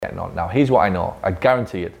on. Now, here's what I know. I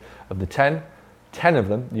guarantee it. Of the 10 of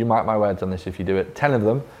them, you mark my words on this if you do it, 10 of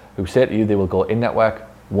them who say to you they will go in-network,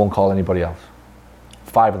 won't call anybody else.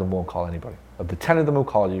 5 of them won't call anybody. Of the 10 of them who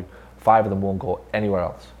call you, 5 of them won't go anywhere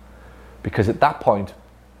else. Because at that point,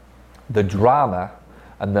 the drama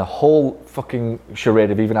and the whole fucking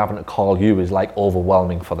charade of even having to call you is like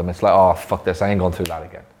overwhelming for them. It's like, oh, fuck this, I ain't going through that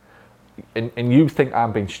again. And you think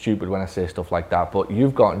I'm being stupid when I say stuff like that, but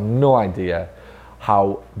you've got no idea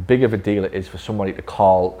how big of a deal it is for somebody to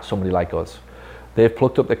call somebody like us. They've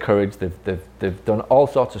plucked up their courage, they've done all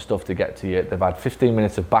sorts of stuff to get to you, they've had 15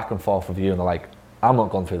 minutes of back and forth with you, and they're like, I'm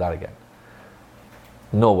not going through that again.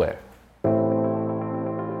 No way.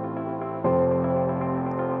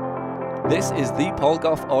 This is the Paul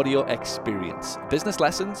Goff Audio Experience, business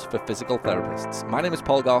lessons for physical therapists. My name is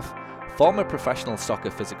Paul Goff, former professional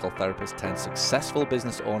soccer physical therapist turned successful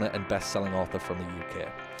business owner and best-selling author from the UK.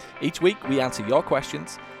 Each week we answer your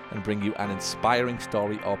questions and bring you an inspiring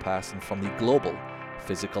story or person from the global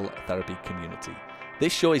physical therapy community.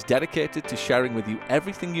 This show is dedicated to sharing with you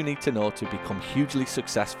everything you need to know to become hugely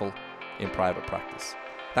successful in private practice.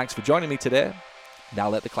 Thanks for joining me today. Now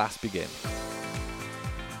let the class begin.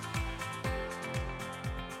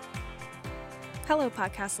 Hello,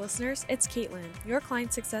 podcast listeners. It's Caitlin, your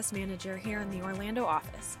Client Success Manager here in the Orlando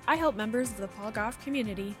office. I help members of the Paul Goff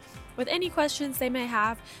community with any questions they may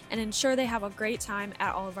have and ensure they have a great time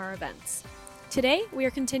at all of our events. Today, we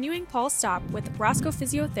are continuing Paul's stop with Roscoe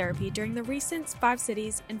Physiotherapy during the recent 5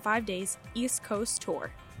 Cities in 5 Days East Coast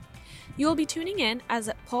tour. You will be tuning in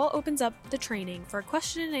as Paul opens up the training for a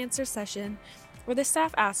question and answer session where the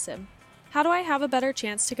staff asks him, how do I have a better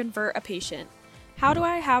chance to convert a patient? How do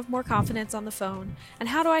I have more confidence on the phone? And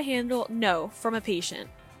how do I handle no from a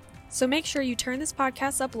patient? So make sure you turn this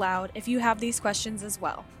podcast up loud if you have these questions as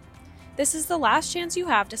well. This is the last chance you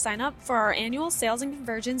have to sign up for our annual Sales and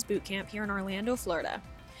Conversions Bootcamp here in Orlando, Florida,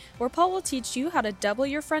 where Paul will teach you how to double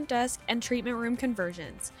your front desk and treatment room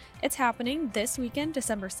conversions. It's happening this weekend,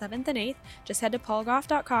 December 7th and 8th. Just head to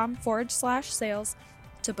paulgoff.com/sales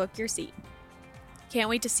to book your seat. Can't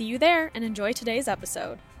wait to see you there and enjoy today's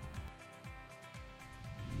episode.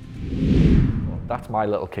 That's my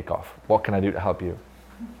little kickoff. What can I do to help you?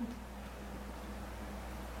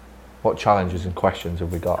 What challenges and questions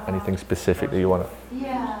have we got? Anything specific that you want to?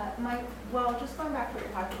 Yeah, well, just going back to what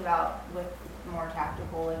you're talking about with more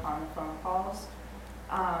tactical, like on the phone calls.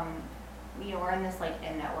 We're in this like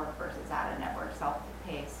in-network versus out-of-network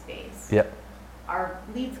self-pay space. Yep. Our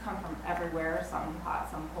leads come from everywhere, some hot,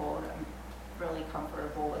 some cold. I'm really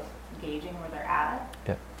comfortable with gauging where they're at.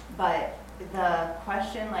 Yep. But the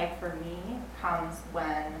question, like for me, comes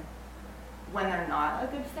when they're not a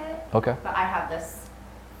good fit. Okay. But I have this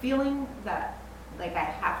feeling that like I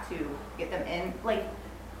have to get them in, like,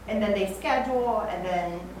 and then they schedule, and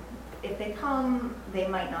then if they come, they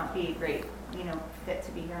might not be great, fit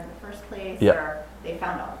to be here in the first place, or they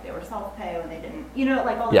found out if they were self-pay when they didn't,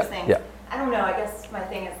 like all these things. Yeah. I don't know. I guess my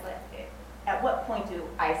thing is like, at what point do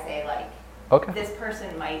I say like, okay, this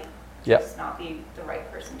person might just not be the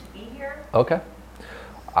right person to be here? Okay.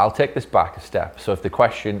 I'll take this back a step. So if the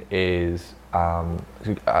question is,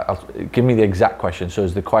 give me the exact question. So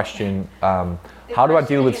is the question, how do I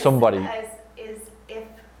deal with somebody? Is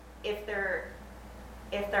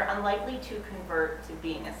if they're unlikely to convert to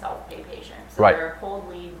being a self-pay patient. So right. They're a cold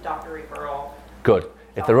lead, doctor referral. Good.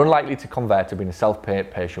 If they're unlikely to convert to being a self-pay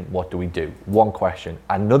patient, what do we do? One question.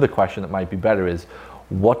 Another question that might be better is,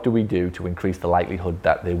 what do we do to increase the likelihood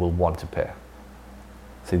that they will want to pay?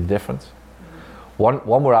 See the difference? Mm-hmm.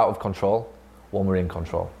 One we're out of control, one we're in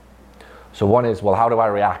control. So one is, well, how do I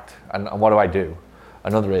react and what do I do?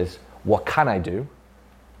 Another is, what can I do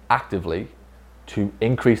actively to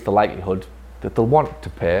increase the likelihood that they'll want to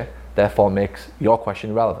pay, therefore makes your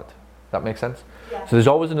question relevant. That makes sense? Yeah. So there's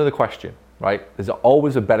always another question, right? There's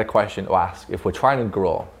always a better question to ask if we're trying to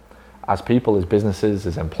grow. As people, as businesses,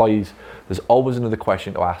 as employees, there's always another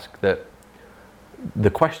question to ask that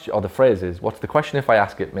the question or the phrase is, what's the question if I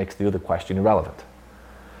ask it makes the other question irrelevant?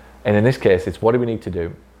 And in this case, it's what do we need to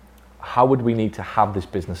do? How would we need to have this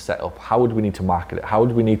business set up? How would we need to market it? How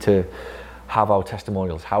would we need to have our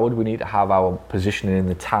testimonials? How would we need to have our positioning in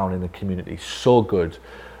the town, in the community so good,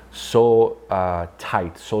 so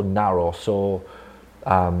tight, so narrow, so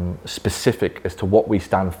specific as to what we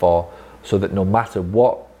stand for, so that no matter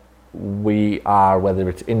what we are, whether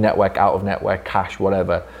it's in-network, out-of-network, cash,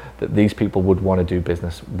 whatever, that these people would want to do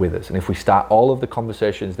business with us. And if we start all of the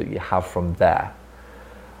conversations that you have from there,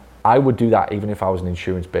 I would do that even if I was an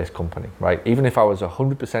insurance-based company, right? Even if I was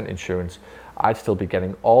 100% insurance, I'd still be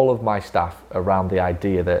getting all of my staff around the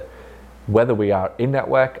idea that whether we are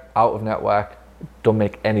in-network, out-of-network, don't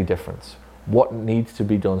make any difference. What needs to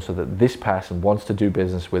be done so that this person wants to do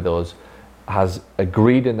business with us, has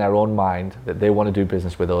agreed in their own mind that they want to do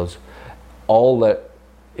business with us. All that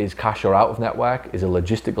is cash or out of network is a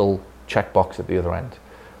logistical checkbox at the other end.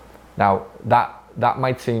 Now, that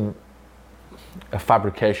might seem a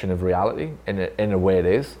fabrication of reality, in a way it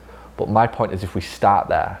is, but my point is, if we start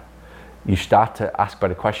there, you start to ask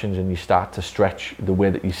better questions and you start to stretch the way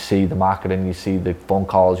that you see the marketing, you see the phone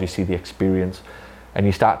calls, you see the experience, and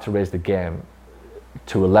you start to raise the game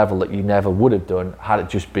to a level that you never would have done had it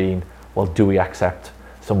just been, well, do we accept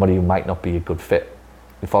somebody who might not be a good fit?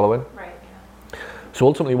 You following? Right. Yeah. So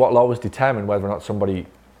ultimately, what will always determine whether or not somebody,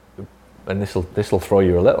 and this will throw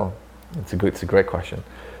you a little. It's a great question.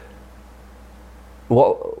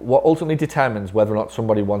 What ultimately determines whether or not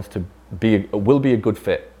somebody wants to will be a good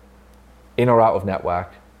fit, in or out of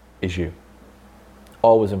network, is you.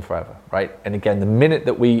 Always and forever, right? And again, the minute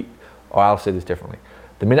that or I'll say this differently,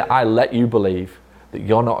 the minute I let you believe that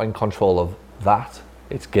you're not in control of that,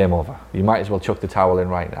 it's game over. You might as well chuck the towel in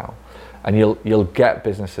right now. And you'll get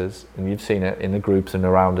businesses, and you've seen it in the groups and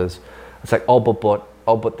around us. It's like,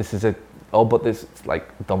 but this is it's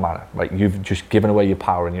like, don't matter. Like, you've just given away your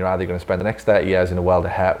power, and you're either going to spend the next 30 years in a world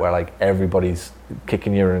of hurt where like everybody's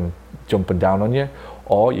kicking you and jumping down on you,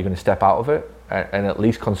 or you're going to step out of it and at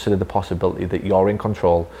least consider the possibility that you're in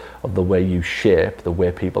control of the way you shape the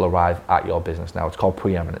way people arrive at your business. Now, it's called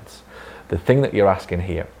preeminence. The thing that you're asking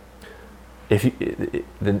here,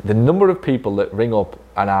 the number of people that ring up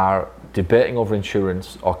and are debating over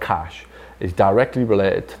insurance or cash is directly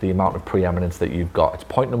related to the amount of preeminence that you've got. It's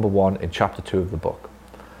point number 1 in chapter 2 of the book,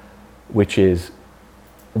 which is,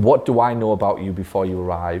 what do I know about you before you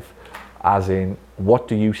arrive? As in, what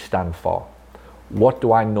do you stand for? What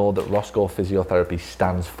do I know that Roscoe Physiotherapy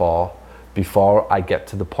stands for before I get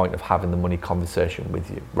to the point of having the money conversation with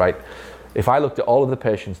you, right? If I looked at all of the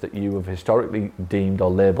patients that you have historically deemed or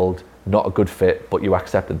labelled not a good fit, but you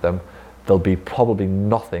accepted them, there'll be probably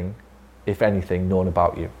nothing, if anything, known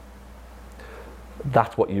about you.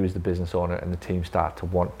 That's what you as the business owner and the team start to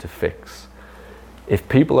want to fix. If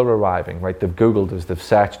people are arriving, right, they've Googled us, they've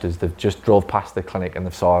searched us, they've just drove past the clinic and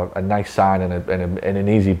they saw a nice sign in an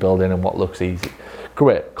easy building and what looks easy.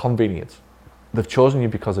 Great, convenience. They've chosen you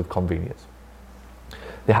because of convenience.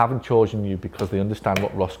 They haven't chosen you because they understand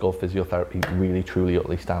what Roscoe Physiotherapy really, truly,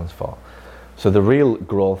 utterly stands for. So the real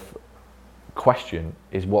growth question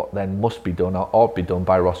is what then must be done or ought to be done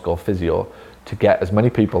by Roscoe Physio to get as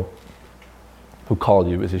many people who call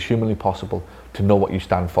you as is humanly possible to know what you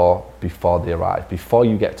stand for before they arrive, before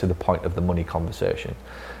you get to the point of the money conversation.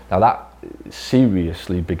 Now that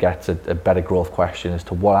seriously begets a better growth question as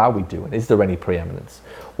to what are we doing? Is there any preeminence?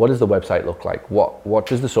 What does the website look like? What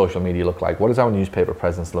does the social media look like? What does our newspaper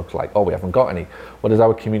presence look like? Oh, we haven't got any. What is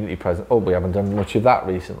our community presence? Oh, we haven't done much of that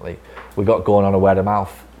recently. We got going on a word of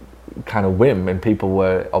mouth kind of whim, and people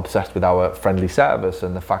were obsessed with our friendly service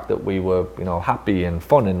and the fact that we were, happy and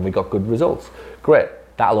fun and we got good results. Great,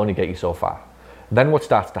 that'll only get you so far. Then what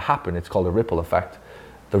starts to happen, it's called a ripple effect.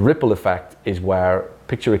 The ripple effect is where,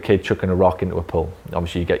 picture a kid chucking a rock into a pool.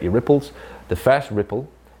 Obviously you get your ripples. The first ripple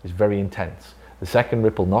is very intense. The second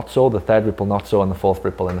ripple not so, the third ripple not so, and the fourth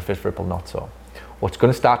ripple and the fifth ripple not so. What's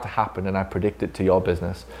going to start to happen, and I predict it to your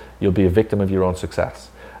business, you'll be a victim of your own success.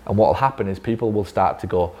 And what will happen is people will start to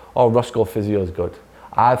go, oh, Roscoe Physio is good.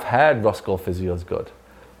 I've heard Roscoe Physio is good.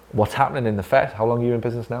 What's happening in the first, how long are you in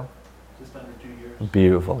business now? Just under 2 years.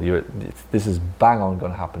 Beautiful. This is bang on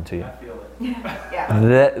going to happen to you. I feel it.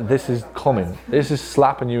 Yeah. This is coming. This is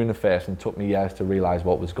slapping you in the face, and took me years to realise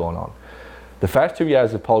what was going on. The first 2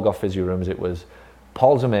 years of Paul Goff Physio Rooms, it was,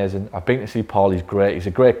 Paul's amazing. I've been to see Paul. He's great. He's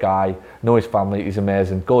a great guy. Know his family. He's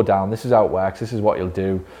amazing. Go down. This is how it works. This is what he'll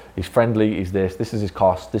do. He's friendly. He's this. This is his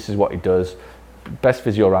cost. This is what he does. Best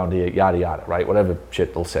physio around here. Yada yada. Right? Whatever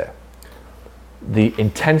shit they'll say. The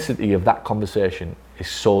intensity of that conversation is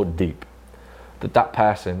so deep that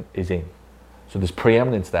person is in. So there's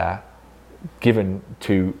preeminence there, given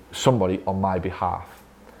to somebody on my behalf.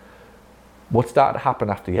 What started to happen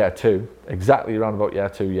after year 2, exactly around about year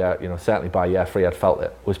 2, certainly by year 3 I'd felt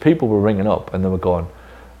it, was people were ringing up and they were going,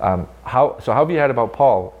 how have you heard about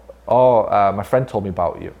Paul? Oh, my friend told me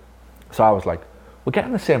about you. So I was like, we're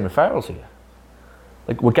getting the same referrals here.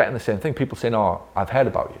 Like, we're getting the same thing. People saying, oh, I've heard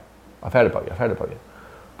about you. I've heard about you.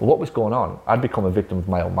 But what was going on? I'd become a victim of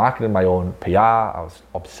my own marketing, my own PR. I was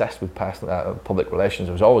obsessed with public relations.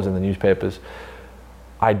 I was always in the newspapers.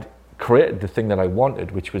 I'd created the thing that I wanted,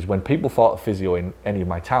 which was when people thought of physio in any of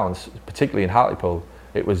my towns, particularly in Hartlepool,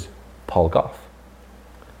 it was Paul Goff.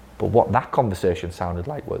 But what that conversation sounded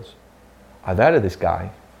like was, I've heard of this guy.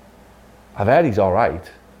 I've heard he's all right.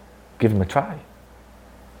 Give him a try.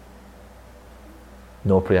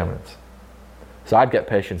 no preeminence. So I'd get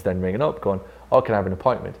patients then ringing up going, oh, can I have an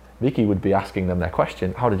appointment? Vicky would be asking them their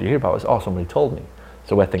question, how did you hear about us? Oh, somebody told me.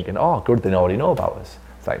 So we're thinking, oh, good, they already know about us.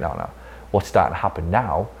 It's like, no. What's starting to happen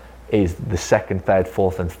now is the second, third,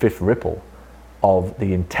 fourth, and fifth ripple of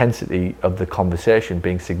the intensity of the conversation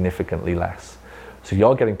being significantly less. So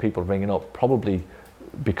you're getting people ringing up probably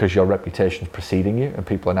because your reputation's preceding you, and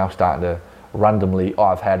people are now starting to randomly, oh,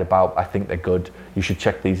 I've heard about, I think they're good, you should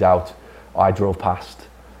check these out. I drove past,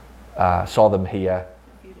 saw them here.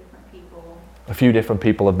 A few different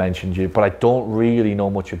people have mentioned you, but I don't really know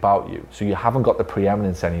much about you. So you haven't got the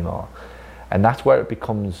preeminence anymore. And that's where it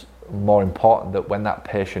becomes more important that when that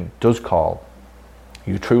patient does call,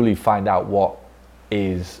 you truly find out what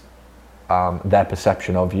is their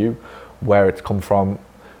perception of you, where it's come from.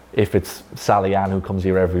 If it's Sally Ann who comes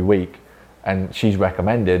here every week and she's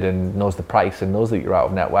recommended and knows the price and knows that you're out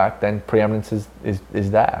of network, then preeminence is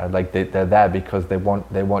there. Like they're there because they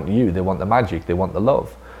want you, they want the magic, they want the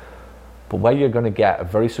love. But where you're going to get a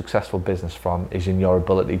very successful business from is in your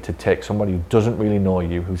ability to take somebody who doesn't really know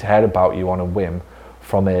you, who's heard about you on a whim,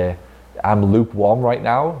 from I'm lukewarm right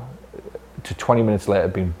now, to 20 minutes later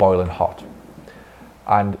being boiling hot.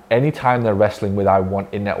 And anytime they're wrestling with I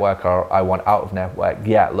want in-network or I want out-of-network,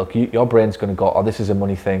 yeah, look, your brain's going to go, oh, this is a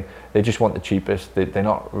money thing. They just want the cheapest. They're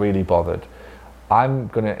not really bothered. I'm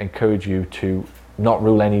going to encourage you to not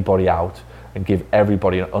rule anybody out and give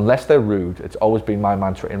everybody, unless they're rude, it's always been my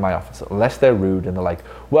mantra in my office, unless they're rude and they're like,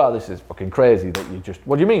 well, this is fucking crazy that you just,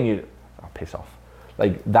 what do you mean piss off.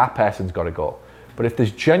 Like, that person's got to go. But if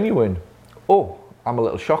there's genuine, oh, I'm a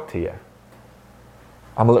little shocked here,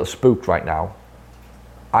 I'm a little spooked right now,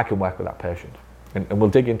 I can work with that patient. And we'll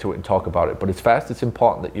dig into it and talk about it. But it's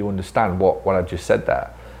important that you understand what I just said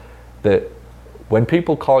there. That when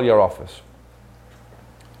people call your office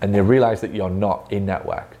and they realize that you're not in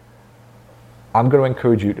network, I'm going to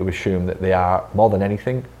encourage you to assume that they are, more than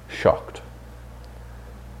anything, shocked.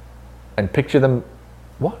 And picture them,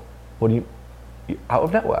 what? What do you out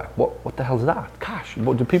of network? What the hell is that? Cash?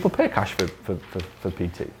 What do people pay cash for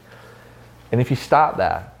PT? And if you start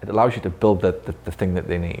there, it allows you to build the thing that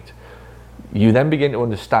they need. You then begin to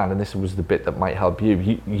understand, and this was the bit that might help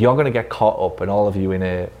you, you're going to get caught up, and all of you in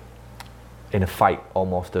a fight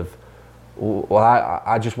almost of, well,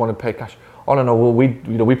 I just want to pay cash. Oh no, well,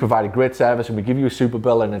 we provide a great service and we give you a super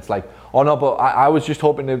bill, and it's like, oh no, but I was just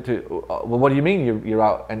hoping to well, what do you mean you're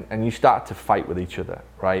out? And you start to fight with each other,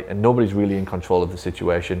 right? And nobody's really in control of the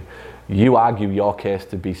situation. You argue your case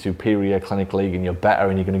to be superior clinically, and you're better,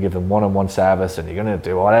 and you're going to give them one-on-one service, and you're going to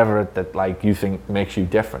do whatever that like you think makes you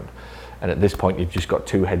different. And at this point, you've just got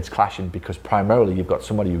two heads clashing, because primarily you've got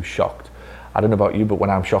somebody who's shocked. I don't know about you, but when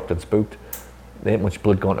I'm shocked and spooked, there ain't much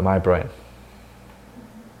blood going to my brain.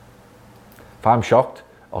 If I'm shocked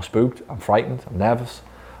or spooked, I'm frightened, I'm nervous,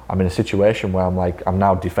 I'm in a situation where I'm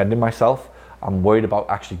now defending myself, I'm worried about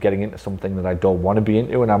actually getting into something that I don't want to be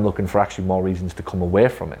into, and I'm looking for actually more reasons to come away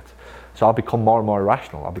from it. So I'll become more and more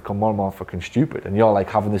irrational, I'll become more and more fucking stupid, and you're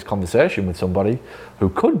like having this conversation with somebody who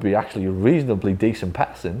could be actually a reasonably decent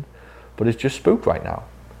person, but is just spooked right now.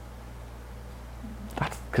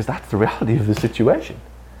 Because that's the reality of the situation.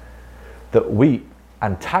 That we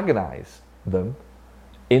antagonize them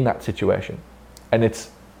in that situation. And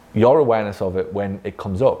it's your awareness of it when it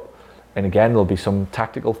comes up. And again, there'll be some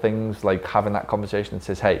tactical things like having that conversation that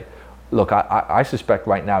says, hey, look, I suspect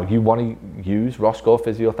right now you want to use Roscoe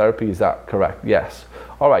physiotherapy, is that correct? Yes.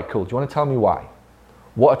 All right, cool. Do you want to tell me why?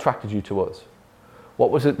 What attracted you to us?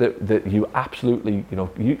 What was it that you absolutely,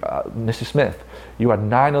 Mrs. Smith, you had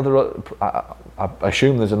 9 other, I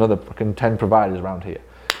assume there's another 10 providers around here.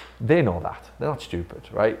 They know that. They're not stupid,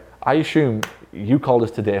 right? I assume you called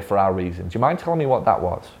us today for our reason. Do you mind telling me what that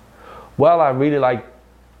was? Well, I really like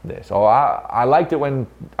this, or I liked it when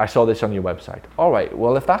I saw this on your website. All right,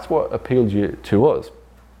 well, if that's what appealed you to us,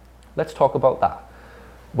 let's talk about that.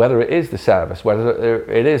 Whether it is the service, whether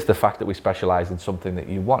it is the fact that we specialize in something that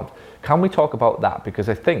you want. Can we talk about that? Because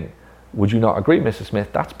I think, would you not agree, Mrs.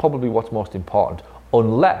 Smith, that's probably what's most important,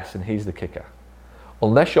 unless, and here's the kicker,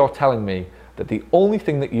 unless you're telling me that the only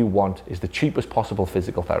thing that you want is the cheapest possible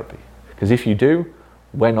physical therapy. Because if you do,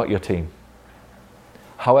 we're not your team.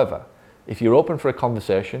 However, if you're open for a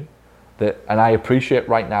conversation, and I appreciate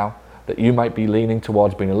right now that you might be leaning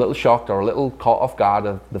towards being a little shocked or a little caught off guard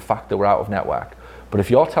of the fact that we're out of network. But if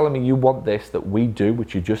you're telling me you want this that we do,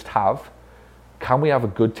 which you just have, can we have a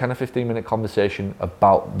good 10 or 15 minute conversation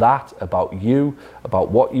about that, about you, about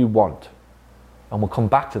what you want? And we'll come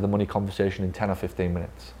back to the money conversation in 10 or 15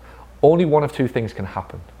 minutes. Only one of two things can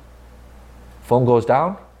happen. Phone goes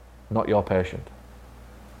down, not your patient.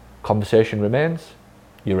 Conversation remains,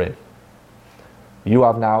 you're in. You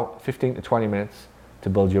have now 15 to 20 minutes to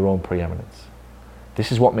build your own preeminence.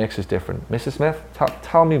 This is what makes us different. Mrs. Smith,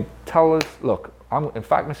 tell us, look, in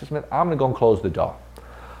fact, Mrs. Smith, I'm going to go and close the door.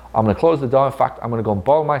 I'm going to close the door. In fact, I'm going to go and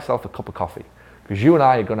boil myself a cup of coffee, because you and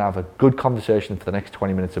I are going to have a good conversation for the next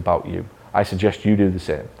 20 minutes about you. I suggest you do the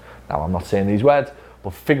same. Now, I'm not saying these words,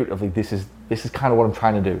 but figuratively, this is kind of what I'm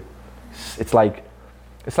trying to do. It's like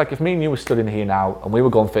if me and you were stood in here now and we were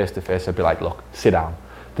going face to face, I'd be like, look, sit down.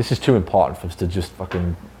 This is too important for us to just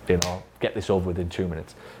fucking, get this over with in 2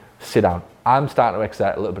 minutes. Sit down. I'm starting to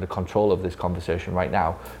exert a little bit of control of this conversation right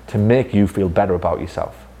now to make you feel better about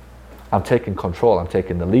yourself. I'm taking control. I'm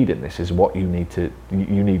taking the lead in this. Is what you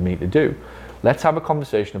need me to do. Let's have a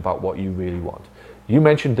conversation about what you really want. You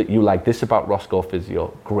mentioned that you like this about Roscoe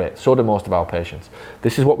Physio. Great. So do most of our patients.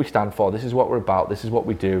 This is what we stand for. This is what we're about. This is what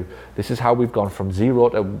we do. This is how we've gone from 0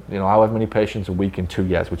 to however many patients a week in 2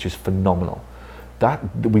 years, which is phenomenal.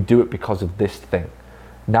 That we do it because of this thing.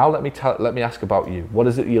 Now let me ask about you. What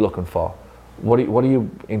is it you're looking for? What are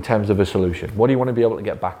you in terms of a solution? What do you want to be able to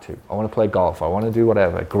get back to? I want to play golf. I want to do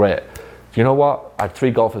whatever. Great. Do you know what? I had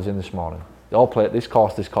 3 golfers in this morning. They all play at this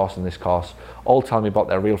course, and this course, all telling me about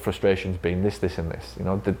their real frustrations being this, and this.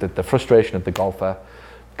 The frustration of the golfer,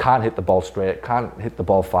 can't hit the ball straight, can't hit the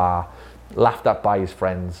ball far, laughed at by his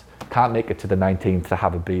friends, can't make it to the 19th to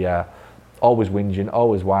have a beer, always whinging,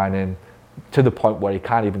 always whining, to the point where he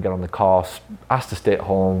can't even get on the course, has to stay at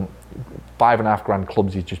home, $5.5 grand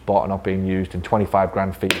clubs he's just bought and not being used, and 25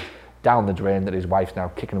 grand fees down the drain that his wife's now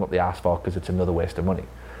kicking him up the arse for because it's another waste of money.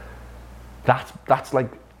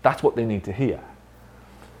 That's what they need to hear.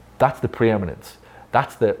 That's the preeminence.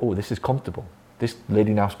 That's this is comfortable. This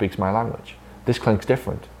lady now speaks my language. This clinic's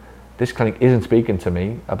different. This clinic isn't speaking to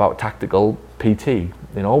me about tactical PT.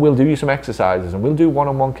 We'll do you some exercises and we'll do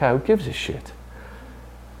one-on-one care. Who gives a shit?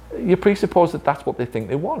 You presuppose that that's what they think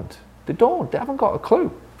they want. They don't. They haven't got a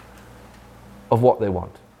clue of what they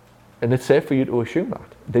want. And it's safe for you to assume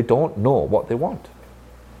that. They don't know what they want.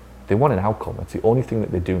 They want an outcome. It's the only thing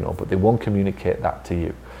that they do know, but they won't communicate that to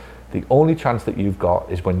you. The only chance that you've got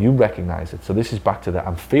is when you recognize it. So this is back to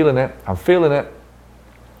I'm feeling it.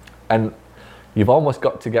 And you've almost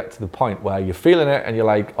got to get to the point where you're feeling it and you're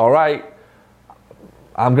like, all right,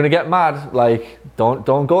 I'm going to get mad. Like, don't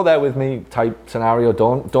go there with me type scenario.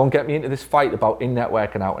 Don't get me into this fight about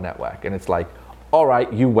in-network and out-of-network. And it's like, all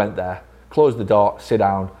right, you went there, close the door, sit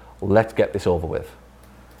down, let's get this over with.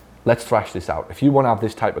 Let's thrash this out. If you want to have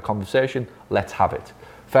this type of conversation, let's have it.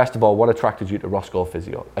 First of all, what attracted you to Roscoe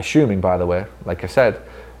Physio? Assuming, by the way, like I said,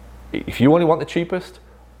 if you only want the cheapest,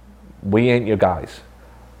 we ain't your guys.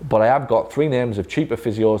 But I have got 3 names of cheaper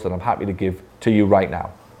physios that I'm happy to give to you right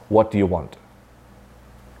now. What do you want?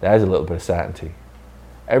 There's a little bit of certainty.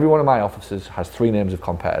 Every one of my offices has 3 names of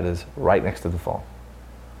competitors right next to the phone.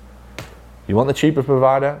 You want the cheaper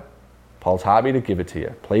provider? Paul's happy to give it to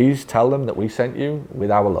you. Please tell them that we sent you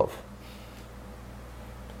with our love.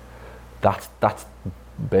 That's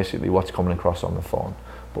basically what's coming across on the phone.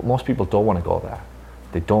 But most people don't want to go there.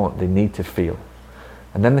 They don't. They need to feel.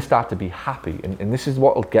 And then they start to be happy. And this is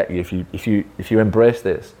what will get you if you embrace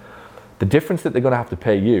this. The difference that they're going to have to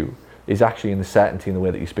pay you is actually in the certainty in the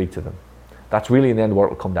way that you speak to them. That's really in the end what it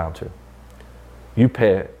will come down to. You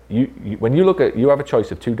pay, when you look at, you have a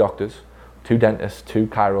choice of 2 doctors, 2 dentists, 2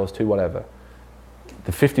 chiros, 2 whatever.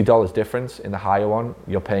 The $50 difference in the higher one,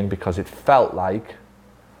 you're paying because it felt like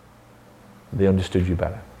they understood you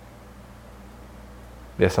better.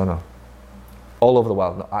 Yes or no? All over the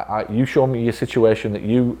world. You show me a situation that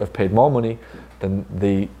you have paid more money than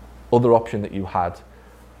the other option that you had,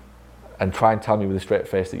 and try and tell me with a straight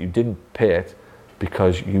face that you didn't pay it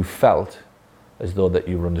because you felt as though that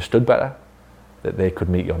you were understood better, that they could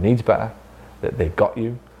meet your needs better, that they got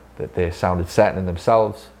you, that they sounded certain in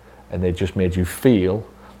themselves, and they just made you feel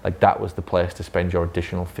like that was the place to spend your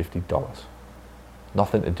additional $50.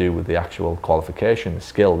 Nothing to do with the actual qualification, the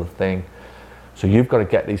skill, the thing. So you've got to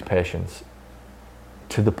get these patients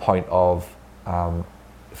to the point of,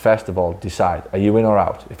 first of all, decide, are you in or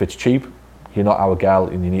out? If it's cheap, you're not our gal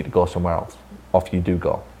and you need to go somewhere else. Off you do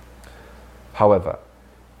go. However,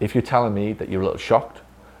 if you're telling me that you're a little shocked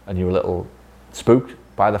and you're a little spooked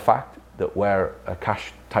by the fact that we're a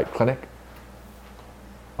cash type clinic,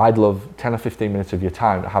 I'd love 10 or 15 minutes of your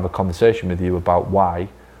time to have a conversation with you about why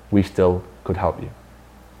we still could help you.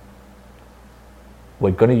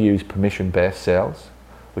 We're going to use permission-based sales,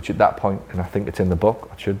 which at that point, and I think it's in the book,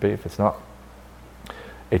 it should be if it's not,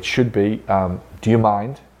 it should be, do you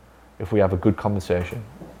mind if we have a good conversation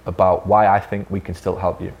about why I think we can still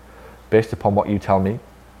help you? Based upon what you tell me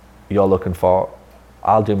you're looking for,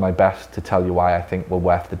 I'll do my best to tell you why I think we're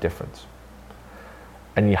worth the difference.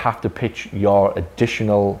 and you have to pitch your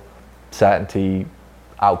additional certainty,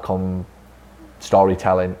 outcome,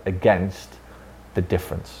 storytelling against the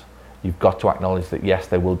difference. You've got to acknowledge that yes,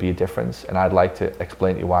 there will be a difference, and I'd like to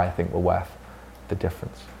explain to you why I think we're worth the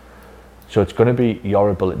difference. So it's going to be your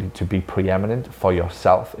ability to be preeminent for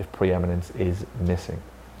yourself if preeminence is missing.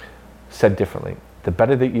 Said differently, the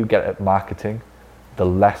better that you get at marketing, the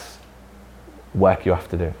less work you have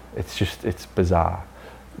to do. It's bizarre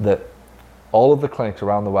that all of the clinics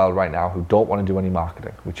around the world right now who don't want to do any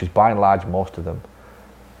marketing, which is by and large most of them,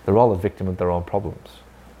 they're all a victim of their own problems.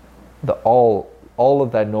 All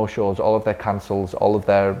of their no-shows, all of their cancels, all of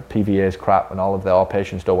their PVA's crap, and all of their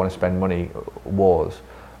patients don't want to spend money wars,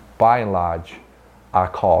 by and large, are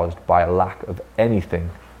caused by a lack of anything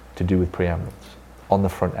to do with preeminence on the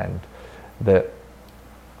front end. That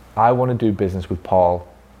I want to do business with Paul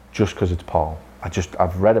just because it's Paul.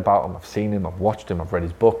 I've read about him, I've seen him, I've watched him, I've read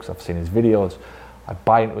his books, I've seen his videos, I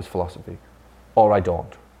buy into his philosophy, or I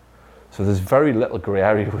don't. So there's very little grey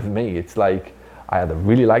area with me. It's like, I either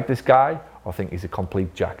really like this guy or think he's a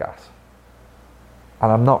complete jackass.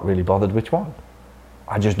 And I'm not really bothered which one.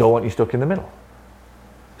 I just don't want you stuck in the middle.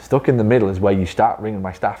 Stuck in the middle is where you start ringing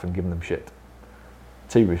my staff and giving them shit.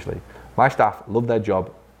 Seriously. My staff love their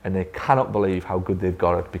job and they cannot believe how good they've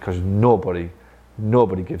got it because nobody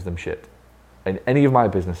gives them shit. In any of my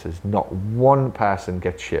businesses, not one person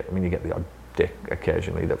gets shit. I mean, you get the odd dick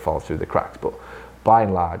occasionally that falls through the cracks, but by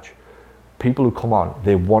and large, people who come on,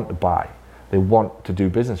 they want to buy. They want to do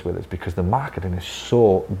business with us because the marketing is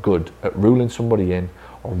so good at ruling somebody in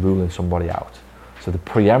or ruling somebody out. So the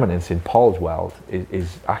preeminence in Paul's world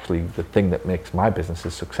is actually the thing that makes my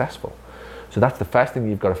businesses successful. So that's the first thing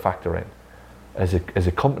you've got to factor in. As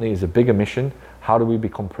a company, as a bigger mission, how do we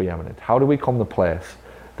become preeminent? How do we become the place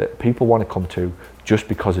that people want to come to just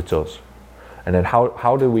because it's us? And then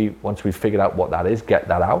how do we, once we've figured out what that is, get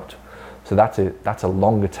that out? So that's a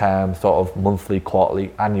longer term, sort of monthly,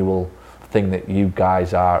 quarterly, annual thing that you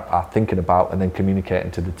guys are thinking about and then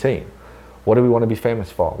communicating to the team. What do we want to be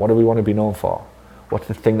famous for? What do we want to be known for? What's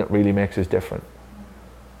the thing that really makes us different?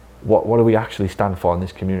 What do we actually stand for in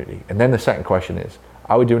this community? And then the second question is,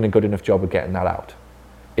 are we doing a good enough job of getting that out?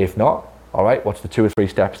 If not, all right, what's the 2 or 3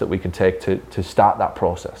 steps that we can take to start that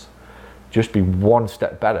process? Just be one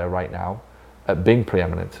step better right now at being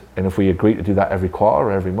preeminent. And if we agree to do that every quarter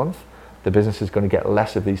or every month, the business is going to get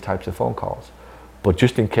less of these types of phone calls. But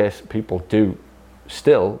just in case people do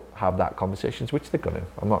still have that conversations, which they're going to,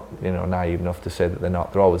 I'm not naive enough to say that they're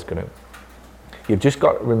not, they're always going to. You've just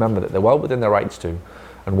got to remember that they're well within their rights to,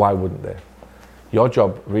 and why wouldn't they? Your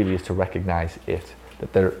job really is to recognize it,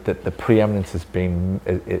 that the preeminence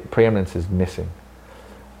preeminence is missing.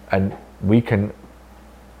 And we can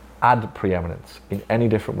add preeminence in any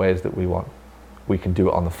different ways that we want. We can do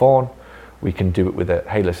it on the phone, we can do it with a,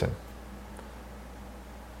 hey listen,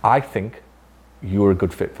 I think you're a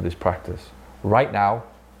good fit for this practice. Right now,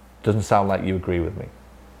 doesn't sound like you agree with me.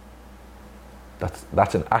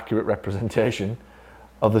 That's an accurate representation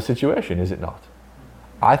of the situation, is it not?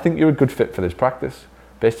 I think you're a good fit for this practice.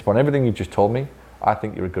 Based upon everything you've just told me, I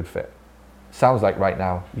think you're a good fit. Sounds like right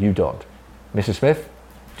now you don't. Mrs. Smith,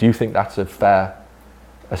 do you think that's a fair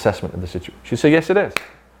assessment of the situation? She'll say, yes, it is.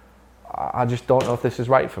 I just don't know if this is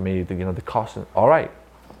right for me, the cost. All right,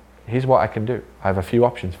 here's what I can do. I have a few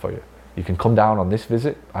options for you. You can come down on this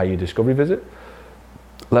visit, i.e. discovery visit.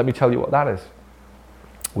 Let me tell you what that is.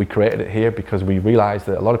 We created it here because we realized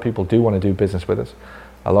that a lot of people do want to do business with us.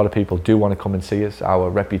 A lot of people do want to come and see us. Our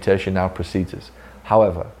reputation now precedes us.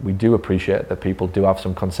 However, we do appreciate that people do have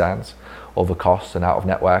some concerns over costs and out of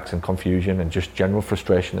networks and confusion and just general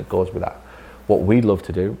frustration that goes with that. What we'd love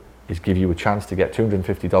to do is give you a chance to get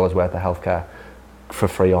 $250 worth of healthcare for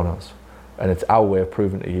free on us. And it's our way of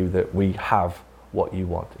proving to you that we have what you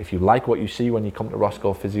want. If you like what you see when you come to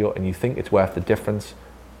Roscoe Physio and you think it's worth the difference,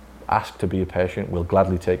 ask to be a patient, we'll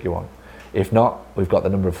gladly take you on. If not, we've got the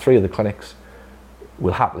number of 3 of the clinics,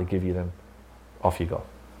 we'll happily give you them, off you go.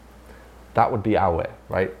 That would be our way,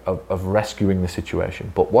 right, of rescuing the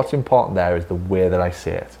situation. But what's important there is the way that I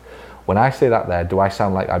say it. When I say that there, do I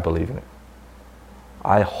sound like I believe in it?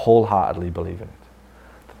 I wholeheartedly believe in it.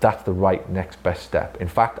 That's the right next best step. In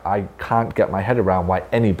fact, I can't get my head around why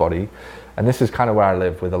anybody, and this is kind of where I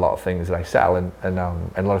live with a lot of things that I sell and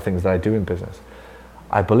a lot of things that I do in business.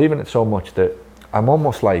 I believe in it so much that I'm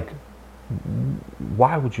almost like,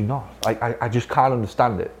 why would you not? I just can't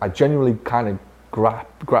understand it. I genuinely kind of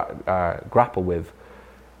grapple with,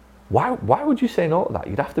 why would you say no to that?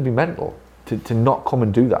 You'd have to be mental to not come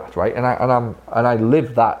and do that, right? And I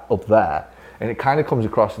live that up there, and it kind of comes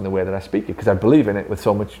across in the way that I speak it because I believe in it with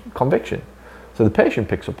so much conviction. So the patient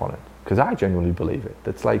picks up on it. because I genuinely believe it.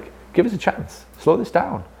 That's like, give us a chance, slow this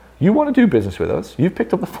down. You want to do business with us, you've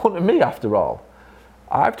picked up the phone to me after all.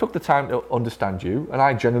 I've took the time to understand you, and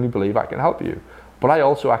I genuinely believe I can help you. But I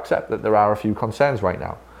also accept that there are a few concerns right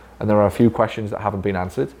now, and there are a few questions that haven't been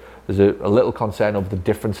answered. There's a little concern of the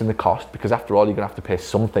difference in the cost, because after all, you're going to have to pay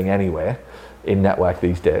something anyway in network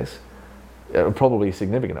these days. Probably a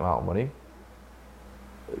significant amount of money.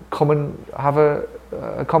 Come and have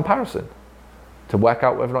a comparison to work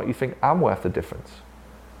out whether or not you think I'm worth the difference.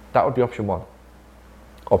 That would be option one.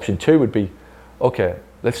 Option two would be, okay,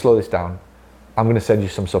 let's slow this down. I'm going to send you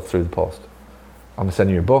some stuff through the post. I'm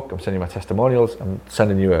sending you a book, I'm sending you my testimonials, I'm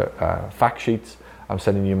sending you fact sheets, I'm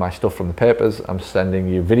sending you my stuff from the papers, I'm sending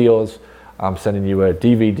you videos, I'm sending you a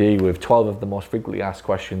DVD with 12 of the most frequently asked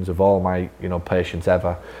questions of all my patients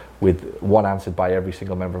ever, with one answered by every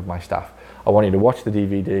single member of my staff. I want you to watch the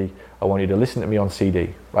DVD, I want you to listen to me on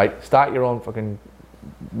CD, right? Start your own fucking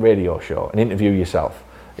radio show and interview yourself.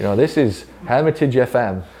 This is Hermitage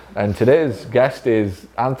FM, and today's guest is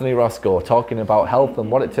Anthony Roscoe, talking about health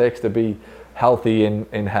and what it takes to be healthy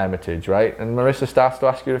in Hermitage, right? And Marissa starts to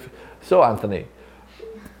ask you, so Anthony,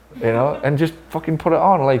 and just fucking put it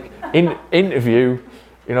on, like, interview,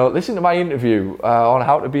 listen to my interview on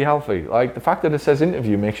how to be healthy. Like, the fact that it says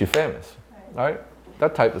interview makes you famous, right?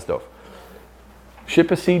 That type of stuff. Ship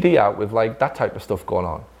a CD out with like that type of stuff going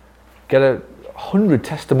on. Get 100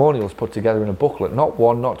 testimonials put together in a booklet, not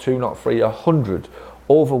one, not two, not three, 100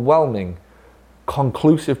 overwhelming,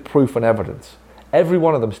 conclusive proof and evidence. Every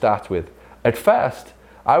one of them starts with, at first,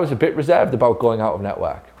 I was a bit reserved about going out of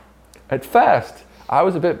network. At first, I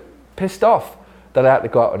was a bit pissed off that I had to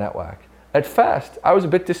go out of network. At first, I was a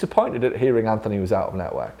bit disappointed at hearing Anthony was out of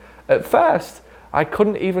network. At first, I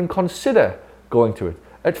couldn't even consider going to it.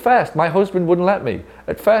 At first, my husband wouldn't let me.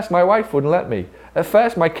 At first, my wife wouldn't let me. At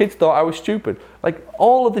first, my kids thought I was stupid. Like,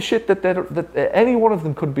 all of the shit that any one of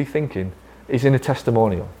them could be thinking is in a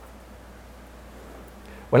testimonial.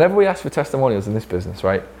 Whenever we ask for testimonials in this business,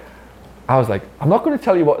 right, I was like, I'm not going to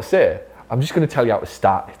tell you what to say. I'm just going to tell you how to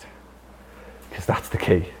start it. Because that's the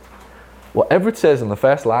key. Whatever it says in the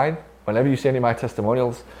first line, whenever you see any of my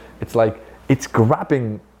testimonials, it's like, it's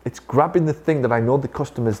grabbing the thing that I know the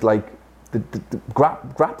customer's like,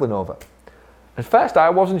 grappling over. At first, I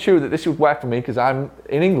wasn't sure that this would work for me because I'm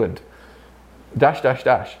in England, ..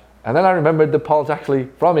 And then I remembered that Paul's actually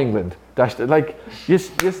from England, .. Yes,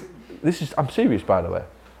 this is, I'm serious, by the way.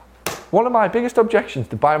 One of my biggest objections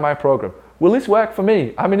to buying my program, will this work for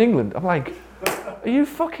me? I'm in England. I'm like, are you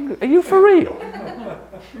for real?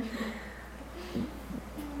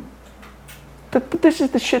 But this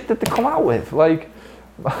is the shit that they come out with. Like,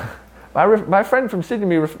 my friend from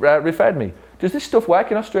Sydney referred me. Does this stuff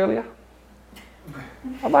work in Australia?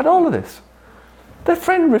 I've had all of this. Their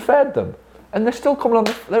friend referred them, and they're still coming on.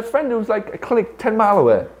 Their friend who's like a clinic 10 mile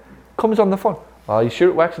away comes on the phone. Are you sure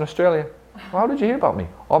it works in Australia? Well, how did you hear about me?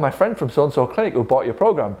 Oh, my friend from so-and-so clinic who bought your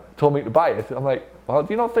program told me to buy it. I'm like, well,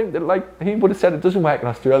 do you not think that, like, he would have said it doesn't work in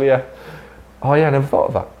Australia? Oh yeah, I never thought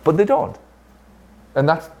of that. But they don't. And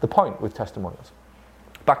that's the point with testimonials.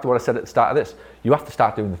 Back to what I said at the start of this, you have to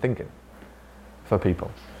start doing the thinking for people.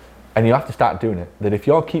 And you have to start doing it, that if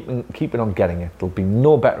you're keeping on getting it, there'll be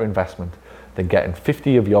no better investment than getting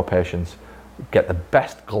 50 of your patients, get the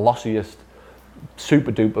best, glossiest,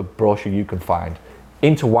 super duper brochure you can find,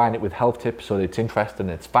 intertwine it with health tips so that it's interesting,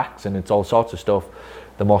 it's facts and it's all sorts of stuff.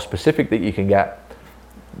 The more specific that you can get,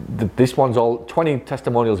 this one's all 20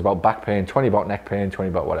 testimonials about back pain, 20 about neck pain, 20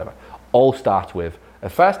 about whatever. All starts with,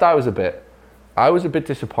 at first I was a bit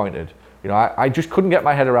disappointed. I just couldn't get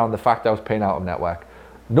my head around the fact I was paying out of network.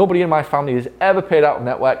 Nobody in my family has ever paid out of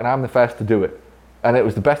network, and I'm the first to do it. And it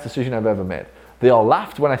was the best decision I've ever made. They all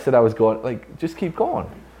laughed when I said I was going, like, just keep going.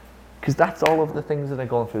 Because that's all of the things that are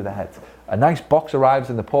going through their heads. A nice box arrives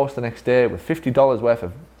in the post the next day with $50 worth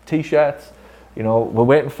of t-shirts. We're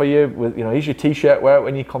waiting for you with, here's your t-shirt, wear it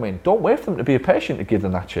when you come in. Don't wait for them to be a patient to give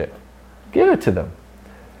them that shit. Give it to them.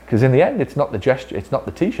 Because in the end, it's not the gesture, it's not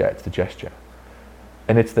the t-shirt, it's the gesture.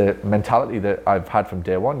 And it's the mentality that I've had from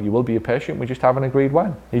day one. You will be a patient, we just haven't agreed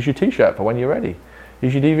when. Here's your t-shirt for when you're ready.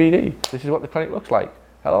 Here's your DVD. This is what the clinic looks like.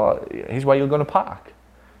 Hello, here's where you're going to park.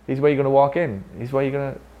 Here's where you're going to walk in. Here's where you're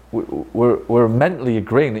going to... We're mentally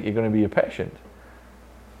agreeing that you're going to be a patient.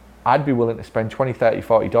 I'd be willing to spend $20, $30,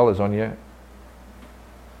 $40 on you,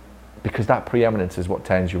 because that preeminence is what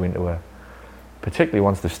turns you into a... Particularly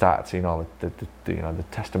once they've started seeing all the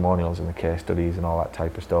testimonials and the case studies and all that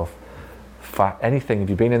type of stuff. Anything. Have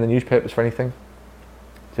you been in the newspapers for anything?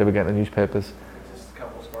 Did you ever get in the newspapers? Just a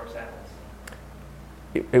couple of sports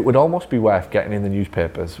ads. It would almost be worth getting in the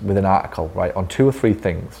newspapers with an article, right, on 2 or 3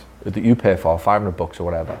 things that you pay for, $500 or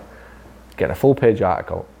whatever, getting a full page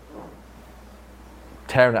article,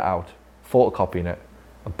 tearing it out, photocopying it,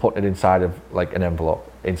 and putting it inside of like an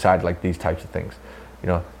envelope, inside like these types of things. You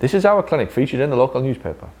know, this is our clinic featured in the local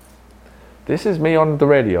newspaper. This is me on the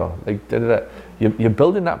radio. Like, you're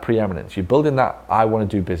building that preeminence. You're building that I want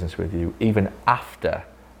to do business with you even after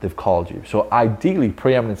they've called you. So ideally,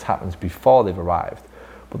 preeminence happens before they've arrived.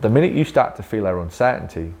 But the minute you start to feel their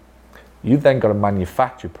uncertainty, you've then got to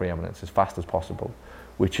manufacture preeminence as fast as possible,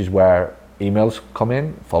 which is where emails come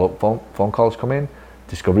in, follow-up phone calls come in,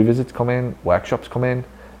 discovery visits come in, workshops come in.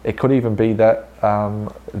 It could even be that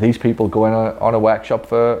these people go in on a workshop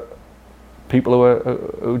for people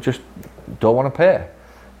who just don't want to pay,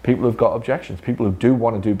 people who've got objections, people who do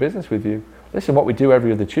want to do business with you. Listen, what we do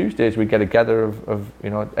every other Tuesday is we get together of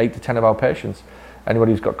 8 to 10 of our patients.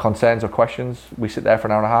 Anybody who's got concerns or questions, we sit there for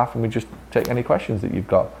an hour and a half and we just take any questions that you've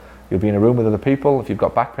got. You'll be in a room with other people. If you've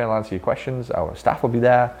got back pain, I'll answer your questions. Our staff will be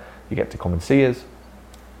there. You get to come and see us.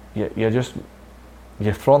 You're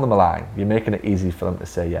throwing them a line. You're making it easy for them to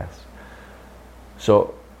say yes.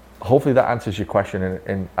 So hopefully that answers your question.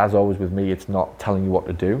 And as always with me, it's not telling you what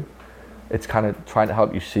to do. It's kind of trying to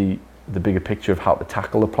help you see the bigger picture of how to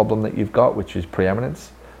tackle the problem that you've got, which is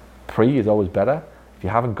preeminence. Pre is always better. If you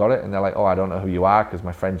haven't got it and they're like, oh, I don't know who you are because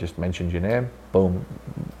my friend just mentioned your name, boom,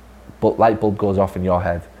 but light bulb goes off in your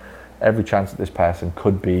head. Every chance that this person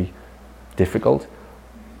could be difficult.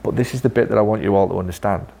 But this is the bit that I want you all to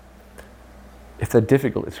understand. If they're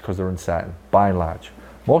difficult, it's because they're uncertain, by and large.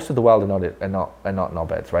 Most of the world are not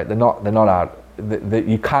knobheads, right? They're not hard.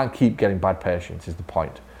 You can't keep getting bad patients is the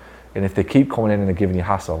point. And if they keep coming in and they're giving you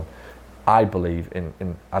hassle, I believe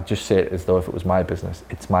in I'd just say it as though if it was my business,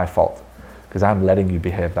 it's my fault. Because I'm letting you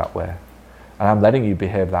behave that way. And I'm letting you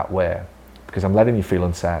behave that way because I'm letting you feel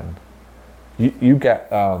uncertain. You look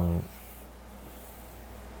at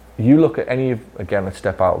let's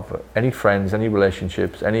step out of it, any friends, any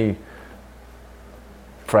relationships, any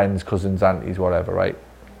friends, cousins, aunties, whatever, right?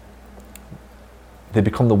 They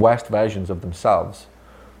become the worst versions of themselves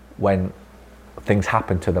when things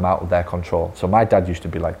happen to them out of their control. So my dad used to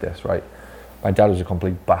be like this, right? My dad was a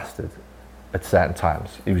complete bastard at certain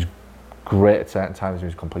times. He was great at certain times, he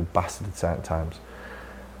was a complete bastard at certain times.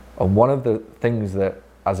 And one of the things that,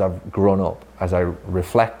 as I've grown up, as I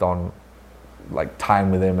reflect on like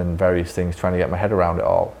time with him and various things, trying to get my head around it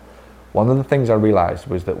all, one of the things I realised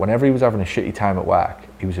was that whenever he was having a shitty time at work,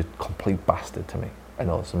 he was a complete bastard to me and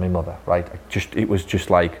us and my mother, right? It was just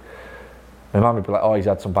like, my mum would be like, oh, he's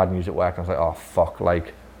had some bad news at work. And I was like, oh, fuck,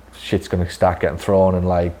 like, shit's going to start getting thrown and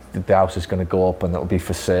like the house is going to go up and it'll be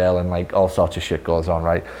for sale and like all sorts of shit goes on,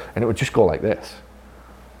 right? And it would just go like this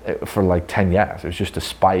for like 10 years. It was just a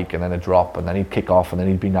spike and then a drop and then he'd kick off and then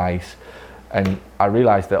he'd be nice. And I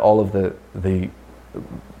realised that all of the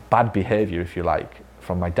bad behaviour, if you like,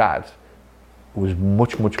 from my dad was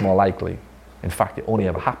much, much more likely. In fact, it only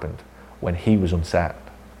ever happened when he was uncertain.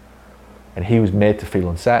 And he was made to feel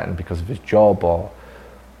uncertain because of his job, or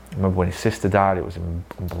I remember when his sister died, it was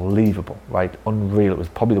unbelievable, right? Unreal. It was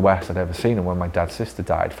probably the worst I'd ever seen him when my dad's sister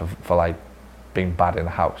died for like being bad in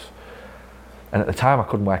the house. And at the time I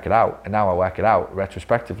couldn't work it out, and now I work it out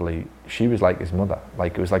retrospectively. She was like his mother,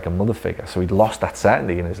 like it was like a mother figure. So he'd lost that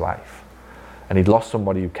certainty in his life, and he'd lost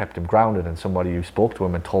somebody who kept him grounded and somebody who spoke to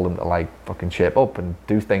him and told him to like fucking shape up and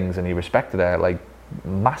do things, and he respected her like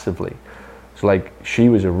massively. So like she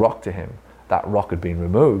was a rock to him. That rock had been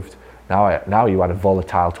removed. Now you had a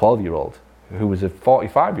volatile 12-year-old who was a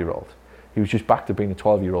 45-year-old. He was just back to being a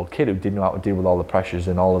 12-year-old kid who didn't know how to deal with all the pressures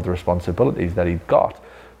and all of the responsibilities that he'd got.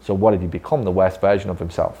 So what did he become? The worst version of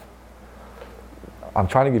himself. I'm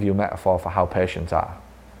trying to give you a metaphor for how patients are.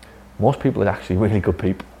 Most people are actually really good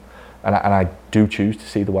people. And I do choose to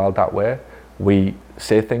see the world that way. We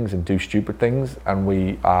say things and do stupid things and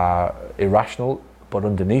we are irrational, but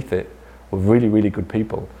underneath it, we're really, really good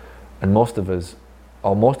people. And most of us,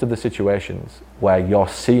 or most of the situations where you're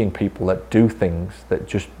seeing people that do things that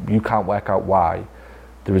just you can't work out why,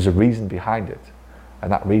 there is a reason behind it.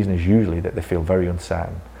 And that reason is usually that they feel very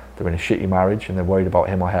uncertain. They're in a shitty marriage and they're worried about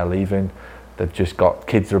him or her leaving. They've just got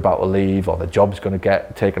kids that are about to leave, or their job's going to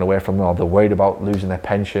get taken away from them, or they're worried about losing their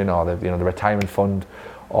pension or the retirement fund,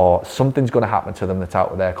 or something's going to happen to them that's out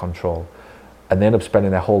of their control. And they end up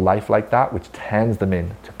spending their whole life like that, which turns them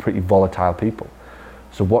into pretty volatile people.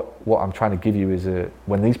 So what I'm trying to give you is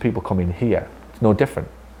when these people come in here, it's no different.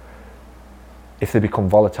 If they become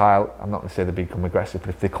volatile, I'm not going to say they become aggressive, but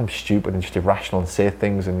if they become stupid and just irrational and say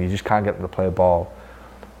things and you just can't get them to play a ball,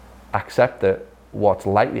 accept that what's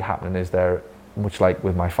likely happening is they're, much like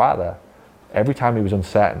with my father, every time he was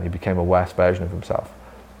uncertain, he became a worse version of himself.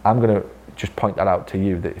 I'm going to just point that out to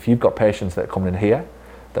you, that if you've got patients that are coming in here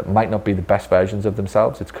that might not be the best versions of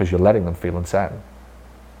themselves, it's because you're letting them feel uncertain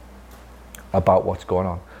about what's going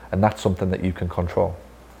on. And that's something that you can control.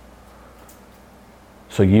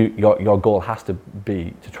 So your goal has to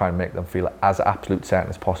be to try and make them feel as absolute certain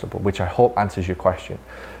as possible, which I hope answers your question.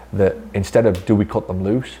 That instead of do we cut them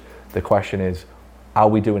loose, the question is, are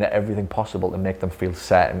we doing everything possible to make them feel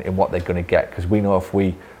certain in what they're going to get? Because we know if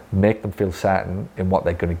we make them feel certain in what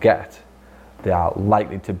they're going to get, they are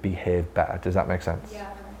likely to behave better. Does that make sense?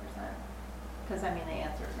 Yeah, 100%. Because I mean, the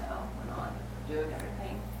answer is no, we're not doing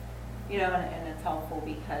everything. You know, and it's helpful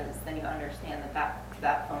because then you understand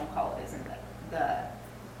that phone call isn't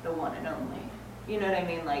the one and only. You know what I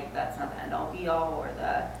mean? Like, that's not the end all be all, or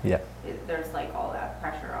there's like all that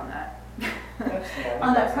pressure on that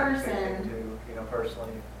on that person. Too, you know,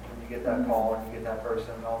 personally, when you get that call and you get that person,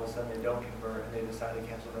 and all of a sudden they don't convert and they decide to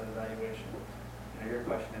cancel that evaluation. You know, your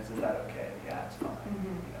question is that okay? Yeah, it's fine. You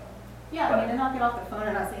know. Yeah, I mean, and not get off the phone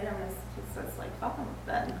and not say to them, it's like, fuck them,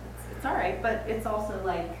 then it's all right. But it's also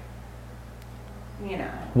like, you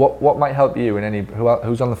know. What might help you in any,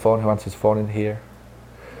 who's on the phone, who answers the phone in here?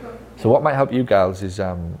 So what might help you gals is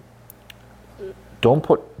don't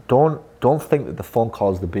think that the phone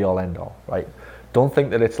call is the be all end all, right? Don't think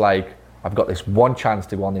that it's like, I've got this one chance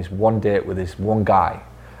to go on this one date with this one guy,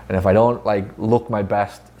 and if I don't like look my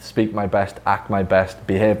best, speak my best, act my best,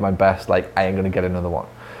 behave my best, like I ain't gonna get another one.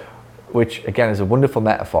 Which again is a wonderful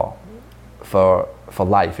metaphor for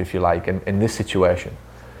life, if you like, in this situation.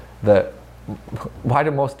 That why do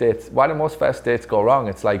most first dates go wrong?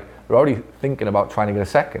 It's like we're already thinking about trying to get a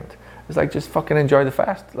second. It's like, just fucking enjoy the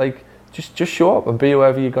first. Like, just show up and be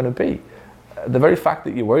whoever you're going to be. The very fact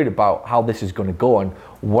that you're worried about how this is going to go, and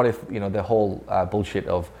what if, you know, the whole bullshit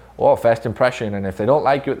of, oh, first impression, and if they don't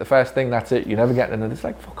like you at the first thing, that's it, you never get another. It's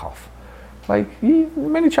like, fuck off. Like,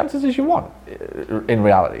 many chances as you want, in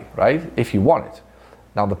reality, right? If you want it.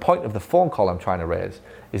 Now, the point of the phone call I'm trying to raise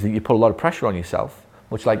is that you put a lot of pressure on yourself,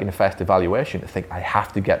 much like in a first evaluation, to think, I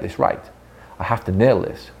have to get this right. I have to nail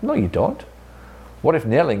this. No, you don't. What if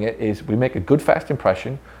nailing it is we make a good first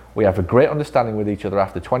impression, we have a great understanding with each other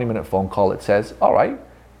after a 20-minute phone call that says, all right,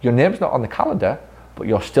 your name's not on the calendar, but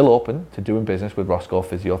you're still open to doing business with Roscoe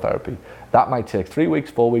Physiotherapy. That might take 3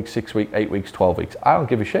 weeks, 4 weeks, 6 weeks, 8 weeks, 12 weeks. I don't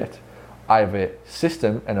give a shit. I have a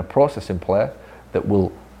system and a process in play that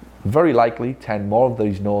will very likely turn more of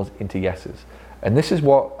these no's into yeses. And this is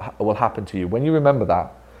what will happen to you. When you remember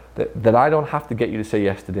that I don't have to get you to say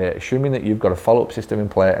yes today, assuming that you've got a follow-up system in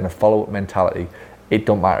play and a follow-up mentality, it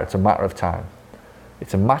don't matter. It's a matter of time.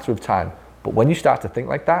 It's a matter of time. But when you start to think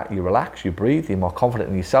like that, you relax, you breathe, you're more confident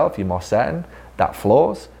in yourself, you're more certain, that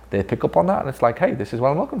flows, they pick up on that, and it's like, hey, this is what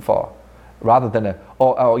I'm looking for. Rather than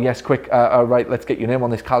oh yes, quick, right, let's get your name on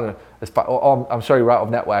this calendar. I'm sorry, we're out of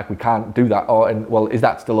network, we can't do that. And well, is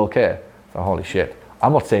that still okay? So, holy shit.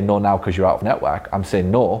 I'm not saying no now because you're out of network. I'm saying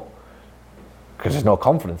no because there's no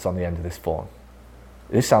confidence on the end of this phone.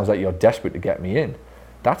 This sounds like you're desperate to get me in.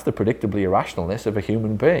 That's the predictably irrationalness of a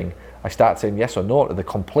human being. I start saying yes or no to the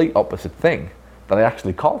complete opposite thing that I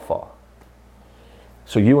actually call for.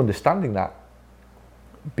 So you understanding that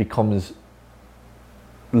becomes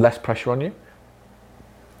less pressure on you.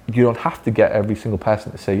 You don't have to get every single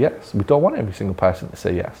person to say yes. We don't want every single person to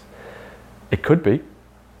say yes. It could be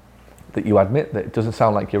that you admit that it doesn't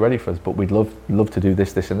sound like you're ready for us, but we'd love to do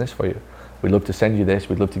this, this, and this for you. We'd love to send you this.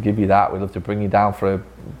 We'd love to give you that. We'd love to bring you down for a,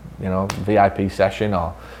 VIP session,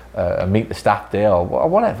 or a meet the staff day, or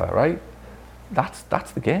whatever. Right?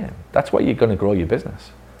 That's the game. That's where you're going to grow your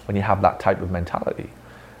business, when you have that type of mentality.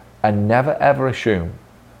 And never ever assume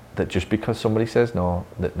that just because somebody says no,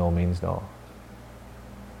 that no means no.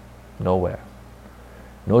 Nowhere.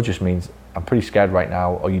 No just means I'm pretty scared right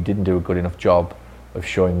now, or you didn't do a good enough job of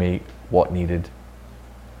showing me what needed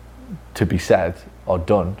to be said or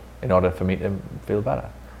done in order for me to feel better.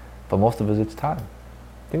 For most of us, it's time.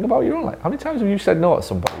 Think about your own life. How many times have you said no to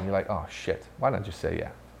somebody and you're like, oh shit, why not just say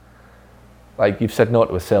yeah? Like, you've said no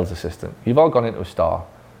to a sales assistant. You've all gone into a store.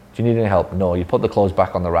 Do you need any help? No. You put the clothes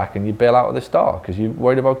back on the rack and you bail out of the store because you're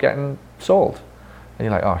worried about getting sold. And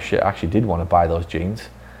you're like, oh shit, I actually did want to buy those jeans.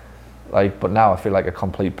 Like, but now I feel like a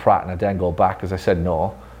complete prat and I didn't go back because I said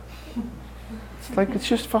no. It's like, it's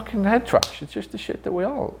just fucking head trash. It's just the shit that we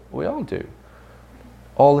all do.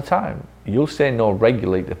 All the time. You'll say no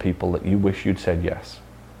regularly to people that you wish you'd said yes.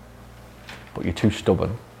 But you're too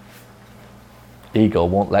stubborn. Ego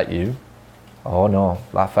won't let you. Oh no,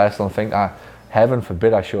 that first one thing, heaven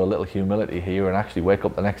forbid I show a little humility here and actually wake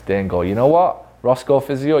up the next day and go, you know what, Roscoe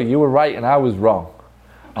Physio, you were right and I was wrong.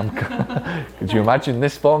 Could you imagine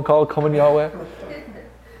this phone call coming your way?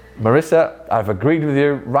 Marissa, I've agreed with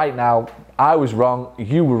you right now. I was wrong,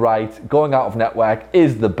 you were right, going out of network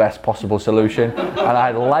is the best possible solution, and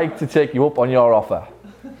I'd like to take you up on your offer.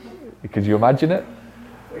 Could you imagine it?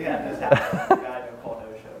 We had this happen. The guy didn't call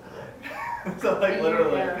no show today. So like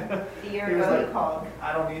literally, A year he was ago like, he called.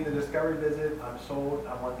 I don't need the discovery visit. I'm sold.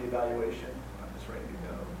 I want the evaluation. I'm just ready to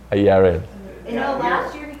go. A year in. You know,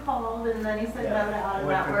 last year he called and then he said no to out of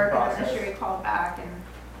Went through the network, and then this process. year he called back and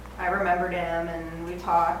I remembered him and we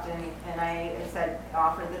talked and I said,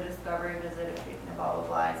 offer the discovery visit if you can, blah, blah,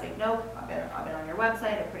 blah. He's like, nope, I've been on your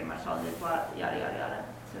website, I pretty much told you what, yada, yada, yada.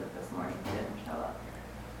 So this morning he didn't show up.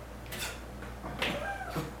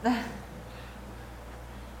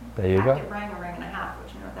 There you go. It rang a ring and a half,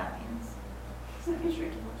 which you know what that means. So make sure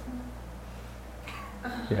to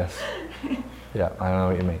listen. Yes. Yeah, I know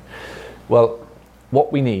what you mean. Well,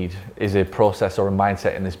 what we need is a process or a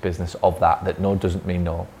mindset in this business of that no doesn't mean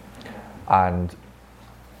no. And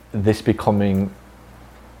this becoming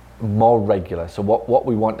more regular. So what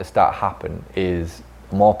we want to start happen is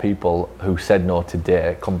more people who said no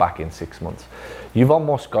today come back in 6 months. You've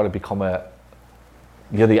almost got to become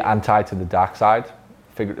you're the anti to the dark side,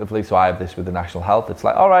 figuratively. So I have this with the National Health. It's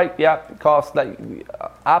like, all right, yeah, of course, like,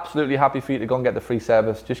 absolutely happy for you to go and get the free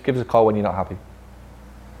service. Just give us a call when you're not happy.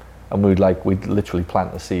 And we'd literally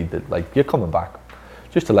plant the seed that like, you're coming back.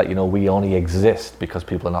 Just to let you know, we only exist because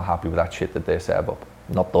people are not happy with that shit that they serve up.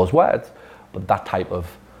 Not those words, but that type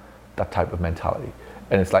of mentality.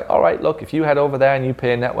 And it's like, all right, look, if you head over there and you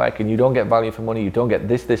pay a network and you don't get value for money, you don't get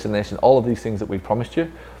this, this, and this, and all of these things that we've promised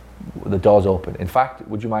you, the door's open. In fact,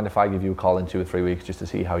 would you mind if I give you a call in 2 or 3 weeks just to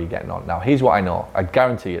see how you're getting on? Now, here's what I know. I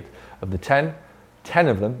guarantee it. Of the 10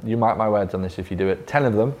 of them, you mark my words on this if you do it, 10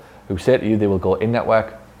 of them who say to you they will go in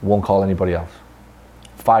network, won't call anybody else.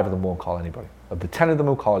 5 of them won't call anybody. Of the 10 of them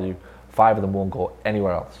who call you, 5 of them won't go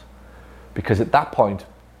anywhere else. Because at that point,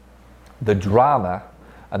 the drama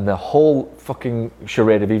and the whole fucking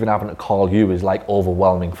charade of even having to call you is like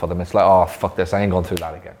overwhelming for them. It's like, oh, fuck this, I ain't going through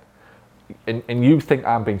that again. And you think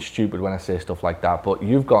I'm being stupid when I say stuff like that, but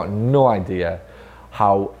you've got no idea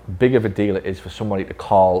how big of a deal it is for somebody to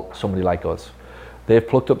call somebody like us. They've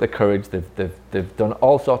plucked up their courage, they've done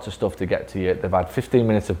all sorts of stuff to get to you, they've had 15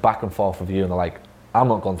 minutes of back and forth with you, and they're like, I'm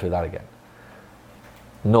not going through that again.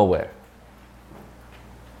 Nowhere.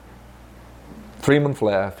 3 months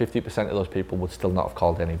later, 50% of those people would still not have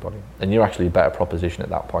called anybody. And you're actually a better proposition at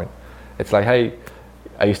that point. It's like, hey,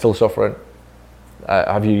 are you still suffering?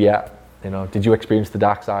 Have you yet? You know, did you experience the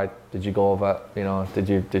dark side? Did you go over? You know, did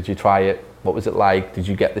you try it? What was it like? Did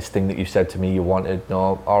you get this thing that you said to me you wanted?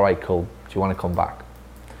 No. All right, cool. Do you want to come back?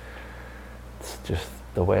 It's just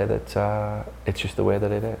the way that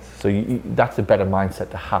it is. So that's a better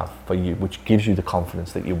mindset to have for you, which gives you the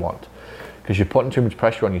confidence that you want. Because you're putting too much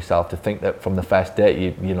pressure on yourself to think that from the first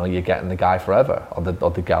date, you're getting the guy forever or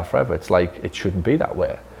the gal forever. It's like, it shouldn't be that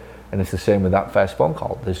way. And it's the same with that first phone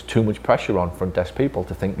call. There's too much pressure on front desk people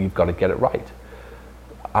to think you've got to get it right.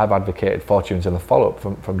 I've advocated fortunes in the follow-up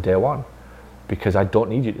from day one, because I don't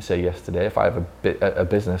need you to say yes today if I have a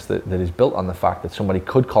business that is built on the fact that somebody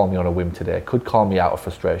could call me on a whim today, could call me out of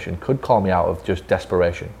frustration, could call me out of just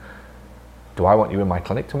desperation. Do I want you in my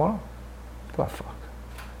clinic tomorrow? Oh, fuck.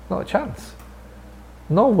 Not a chance.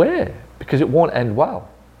 No way, because it won't end well.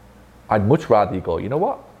 I'd much rather you go, you know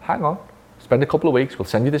what, hang on. Spend a couple of weeks, we'll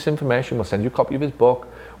send you this information, we'll send you a copy of his book,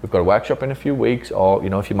 we've got a workshop in a few weeks, or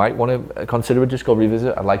if you might want to consider a discovery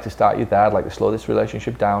visit, I'd like to start you there, I'd like to slow this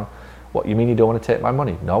relationship down. What, you mean you don't want to take my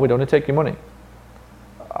money? No, we don't want to take your money.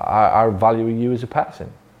 I value you as a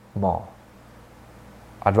person more.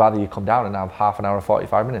 I'd rather you come down and have half an hour or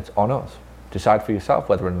 45 minutes on us. Decide for yourself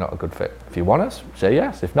whether or not a good fit. If you want us, say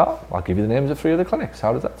yes. If not, I'll give you the names of 3 other clinics.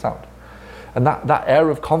 How does that sound? And that air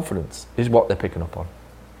of confidence is what they're picking up on.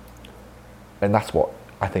 And that's what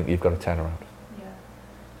I think you've got to turn around. Yeah.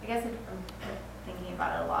 I guess I'm thinking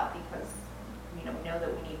about it a lot because, we know that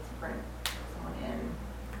we need to bring someone in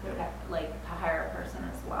that would have, to hire a person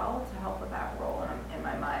as well to help with that role. And in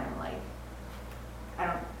my mind, I'm like, I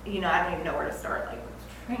don't even know where to start,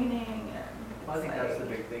 with training and. Well, I think that's the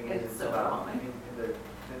big thing. It's so about overwhelming.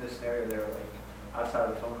 in the scenario there, outside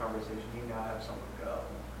of the phone conversation, you now have somewhere to go.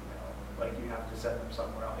 You have to send them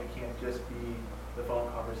somewhere else. It can't just be the phone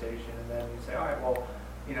conversation and then you say, all right, well,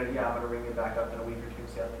 I'm going to ring you back up in a week or two and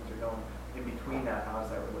see how things are going. In between that, how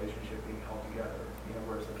is that relationship being held together?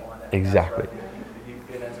 Where's the bond? Exactly.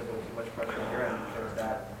 It ends up with too much pressure on your end because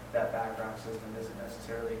that background system isn't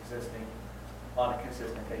necessarily existing on a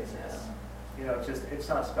consistent basis. It's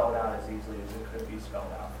not spelled out as easily as it could be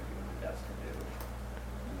spelled out for you and the desk to do.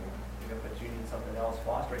 But you need something else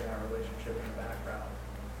fostering that relationship in the background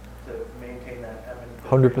to maintain that.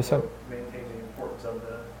 100%. Maintain the importance of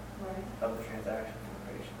the of the transaction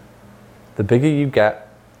for the patient. The bigger you get,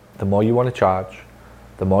 the more you want to charge,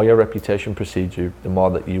 the more your reputation precedes you, the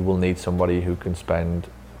more that you will need somebody who can spend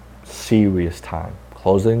serious time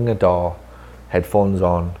closing a door, headphones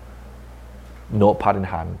on, notepad in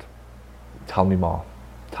hand. Tell me more,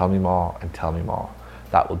 tell me more, and tell me more.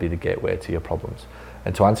 That will be the gateway to your problems.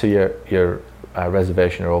 And to answer your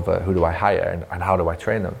reservation over who do I hire and how do I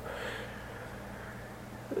train them,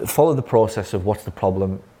 follow the process of what's the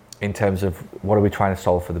problem in terms of what are we trying to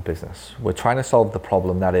solve for the business. We're trying to solve the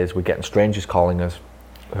problem that is we're getting strangers calling us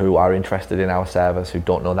who are interested in our service, who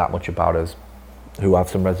don't know that much about us, who have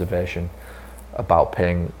some reservation about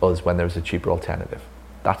paying us when there's a cheaper alternative.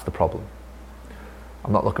 That's the problem.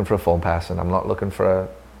 I'm not looking for a phone person. I'm not looking for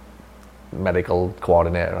a medical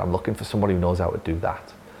coordinator. I'm looking for somebody who knows how to do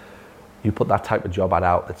that. You put that type of job ad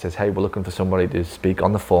out that says, hey, we're looking for somebody to speak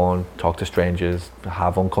on the phone, talk to strangers,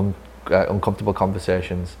 have uncomfortable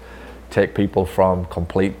conversations, take people from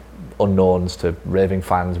complete unknowns to raving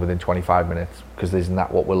fans within 25 minutes, because isn't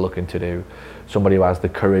that what we're looking to do? Somebody who has the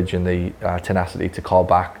courage and the tenacity to call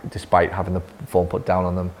back despite having the phone put down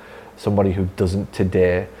on them. Somebody who doesn't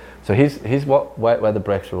today. So here's where the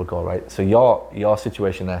breakthrough will go, right? So your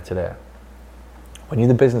situation there today, when you're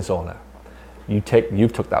the business owner, you've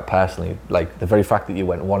took that personally. Like the very fact that you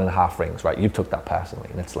went 1.5 rings, right? You've took that personally,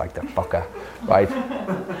 and it's like the fucker, right?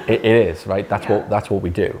 It is, right? That's what we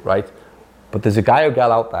do, right? But there's a guy or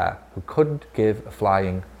gal out there who couldn't give a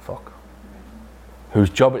flying fuck, whose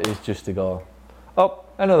job it is just to go, oh,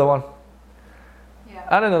 another one,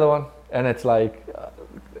 and another one, and it's like,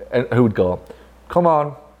 and who would go, come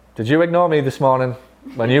on, did you ignore me this morning?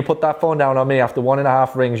 When you put that phone down on me after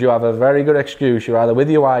 1.5 rings, you have a very good excuse. You're either with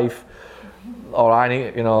your wife, or I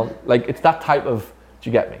need, like it's that type of, do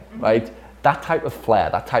you get me, right? That type of flair,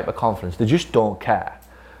 that type of confidence. They just don't care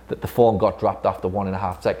that the phone got dropped after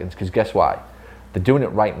 1.5 seconds, because guess why? They're doing it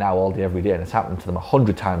right now all day, every day, and it's happening to them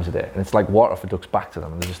 100 times a day. And it's like water for ducks back to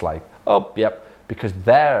them. And they're just like, oh, yep. Because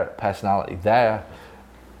their personality, their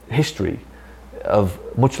history of,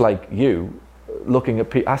 much like you, looking at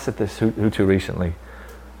people, I said this who to recently,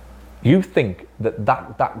 you think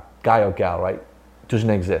that guy or gal, right, doesn't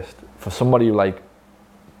exist. For somebody who like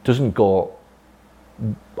doesn't go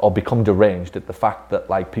or become deranged at the fact that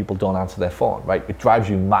like people don't answer their phone, right? It drives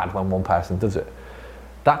you mad when one person does it.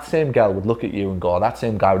 That same girl would look at you and go, that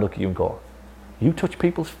same guy would look at you and go, you touch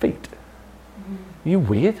people's feet? You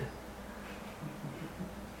weird?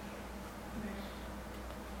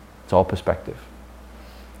 It's all perspective.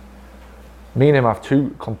 Me and him have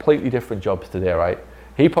 2 completely different jobs today, right?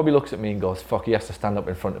 He probably looks at me and goes, fuck, he has to stand up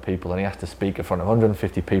in front of people and he has to speak in front of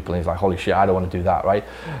 150 people, and he's like, holy shit, I don't want to do that, right?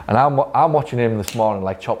 And I'm watching him this morning,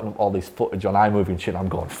 like chopping up all these footage on iMovie and shit, and I'm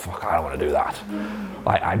going, fuck, I don't want to do that.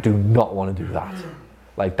 Like, I do not want to do that.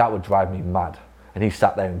 Like, that would drive me mad. And he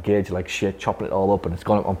sat there engaged like shit, chopping it all up, and it's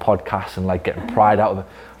going up on podcasts and like getting pride out of it.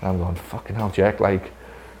 And I'm going, fucking hell, Jack, like.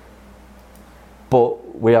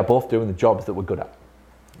 But we are both doing the jobs that we're good at,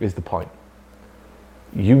 is the point.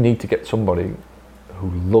 You need to get somebody who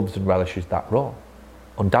loves and relishes that role,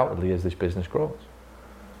 undoubtedly, as this business grows,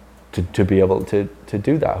 to be able to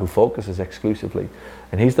do that, who focuses exclusively.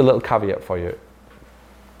 And here's the little caveat for you.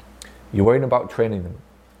 You're worrying about training them.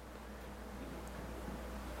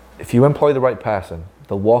 If you employ the right person,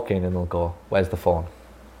 they'll walk in and they'll go, where's the phone?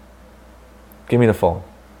 Give me the phone.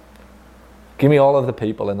 Give me all of the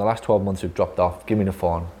people in the last 12 months who've dropped off, give me the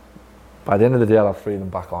phone. By the end of the day, I'll have 3 of them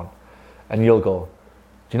back on. And you'll go,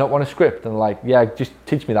 do you not want a script? And like, yeah, just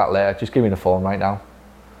teach me that later. Just give me the phone right now.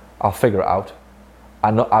 I'll figure it out.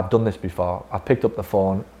 I've done this before. I picked up the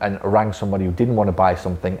phone and rang somebody who didn't want to buy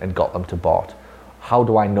something and got them to bought. How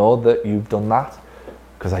do I know that you've done that?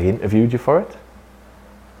 Because I interviewed you for it.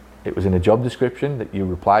 It was in a job description that you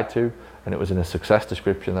replied to, and it was in a success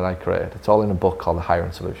description that I created. It's all in a book called The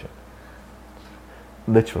Hiring Solution.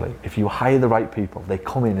 Literally, if you hire the right people, they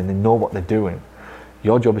come in and they know what they're doing.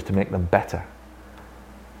 Your job is to make them better.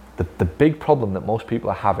 The big problem that most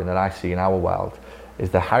people are having, that I see in our world,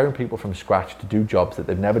 is they're hiring people from scratch to do jobs that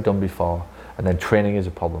they've never done before, and then training is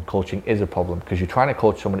a problem, coaching is a problem, because you're trying to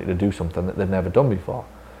coach somebody to do something that they've never done before.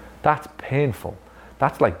 That's painful.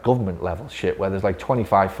 That's like government level shit, where there's like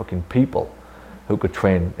 25 fucking people who could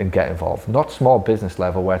train and get involved. Not small business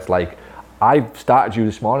level, where it's like, I started you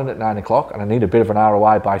this morning at 9 o'clock and I need a bit of an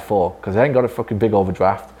ROI by 4, because I ain't got a fucking big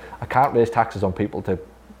overdraft. I can't raise taxes on people to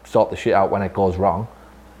sort the shit out when it goes wrong,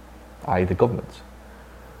 i.e. the governments.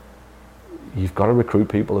 You've got to recruit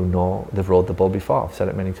people who know they've rode the bull before. I've said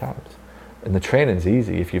it many times. And the training's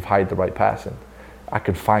easy if you've hired the right person. I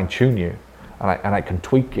can fine tune you, and I can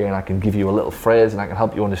tweak you, and I can give you a little phrase, and I can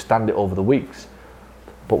help you understand it over the weeks.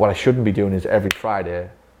 But what I shouldn't be doing is every Friday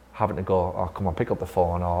having to go, oh, come on, pick up the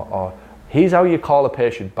phone, or here's how you call a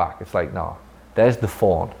patient back. It's like, no, there's the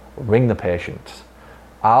phone, ring the patient.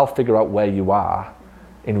 I'll figure out where you are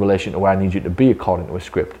in relation to where I need you to be according to a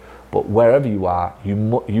script. But wherever you are,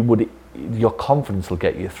 your confidence will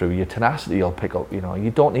get you through, your tenacity will pick up,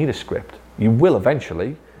 you don't need a script. You will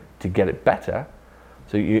eventually to get it better.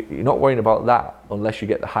 So you're not worrying about that unless you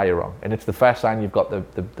get the hire wrong. And it's the first sign you've got the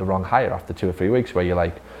wrong hire after 2 or 3 weeks, where you're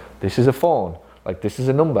like, this is a phone, like this is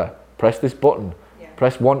a number, press this button,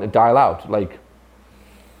 press 1 to dial out. Like,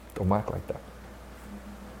 don't work like that.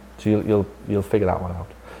 So you'll figure that one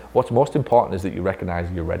out. What's most important is that you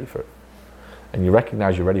recognize you're ready for it. And you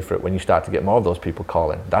recognize you're ready for it when you start to get more of those people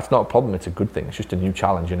calling. That's not a problem, it's a good thing. It's just a new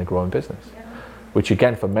challenge in a growing business. Yeah. Which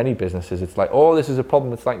again, for many businesses, it's like, oh, this is a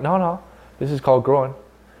problem. It's like, no, this is called growing.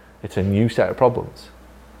 It's a new set of problems.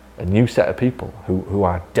 A new set of people who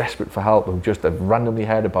are desperate for help, who just have randomly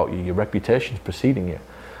heard about you. Your reputation's preceding you.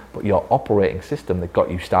 But your operating system that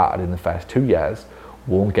got you started in the first 2 years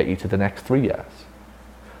won't get you to the next 3 years.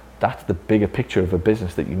 That's the bigger picture of a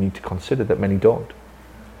business that you need to consider that many don't.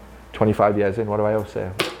 25 years in, what do I always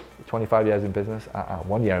say? 25 years in business,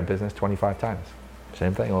 1 year in business, 25 times.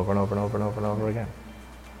 Same thing over and over and over and over and over again.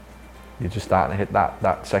 You're just starting to hit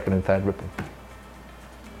that second and third ripple.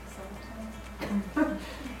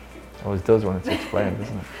 Always does when it's explained,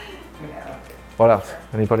 doesn't it? Yeah. What else?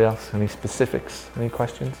 Anybody else? Any specifics? Any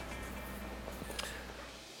questions?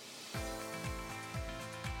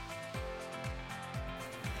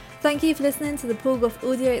 Thank you for listening to the Paul Gough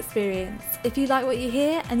audio experience. If you like what you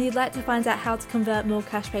hear and you'd like to find out how to convert more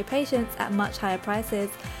cash pay patients at much higher prices,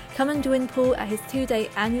 come and join Paul at his 2-day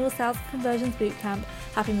annual sales conversions bootcamp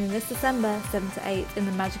happening this December 7 to 8 in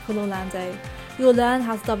the magical Orlando. You'll learn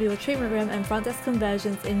how to double your treatment room and front desk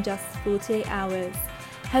conversions in just 48 hours.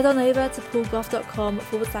 Head on over to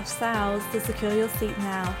paulgough.com/sales to secure your seat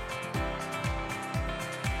now.